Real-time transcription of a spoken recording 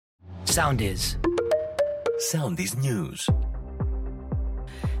Soundis. Soundis News.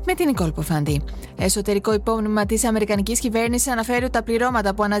 Με την Νικόλ Ποφάντη. Εσωτερικό υπόμνημα της Αμερικανικής κυβέρνησης αναφέρει ότι τα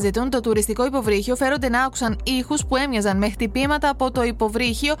πληρώματα που αναζητούν το τουριστικό υποβρύχιο φέρονται να άκουσαν ήχους που έμοιαζαν με χτυπήματα από το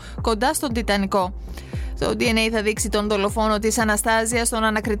υποβρύχιο κοντά στον Τιτανικό. Το DNA θα δείξει τον δολοφόνο της Αναστάζιας, τον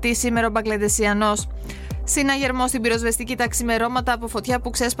ανακριτή σήμερα ο Μπαγκλαντεσιανός. Συναγερμό στην πυροσβεστική τα ξημερώματα από φωτιά που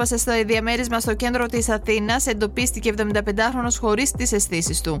ξέσπασε στο διαμέρισμα στο κέντρο της Αθήνας, εντοπίστηκε 75χρονος χωρίς τις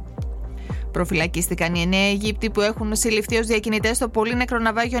αισθήσεις του. Προφυλακίστηκαν οι 9 Αιγύπτιοι που έχουν συλληφθεί ως διακινητές στο πολύ νεκρό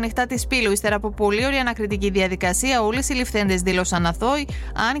ναυάγιο ανοιχτά της Πύλου. Ύστερα από πολύ ωραία ανακριτική διαδικασία, όλοι οι συλληφθέντες δήλωσαν αθώοι,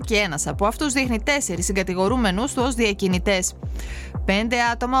 αν και ένας από αυτούς δείχνει 4 συγκατηγορούμενους του ως διακινητές. 5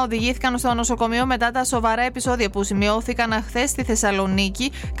 άτομα οδηγήθηκαν στο νοσοκομείο μετά τα σοβαρά επεισόδια που σημειώθηκαν χθες στη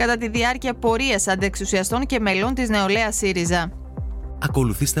Θεσσαλονίκη κατά τη διάρκεια πορείας αντεξουσιαστών και μελών της νεολαίας ΣΥΡΙΖΑ.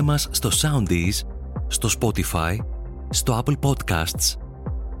 Ακολουθήστε μας στο Soundis, στο Spotify, στο Apple Podcasts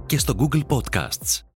και στο Google Podcasts.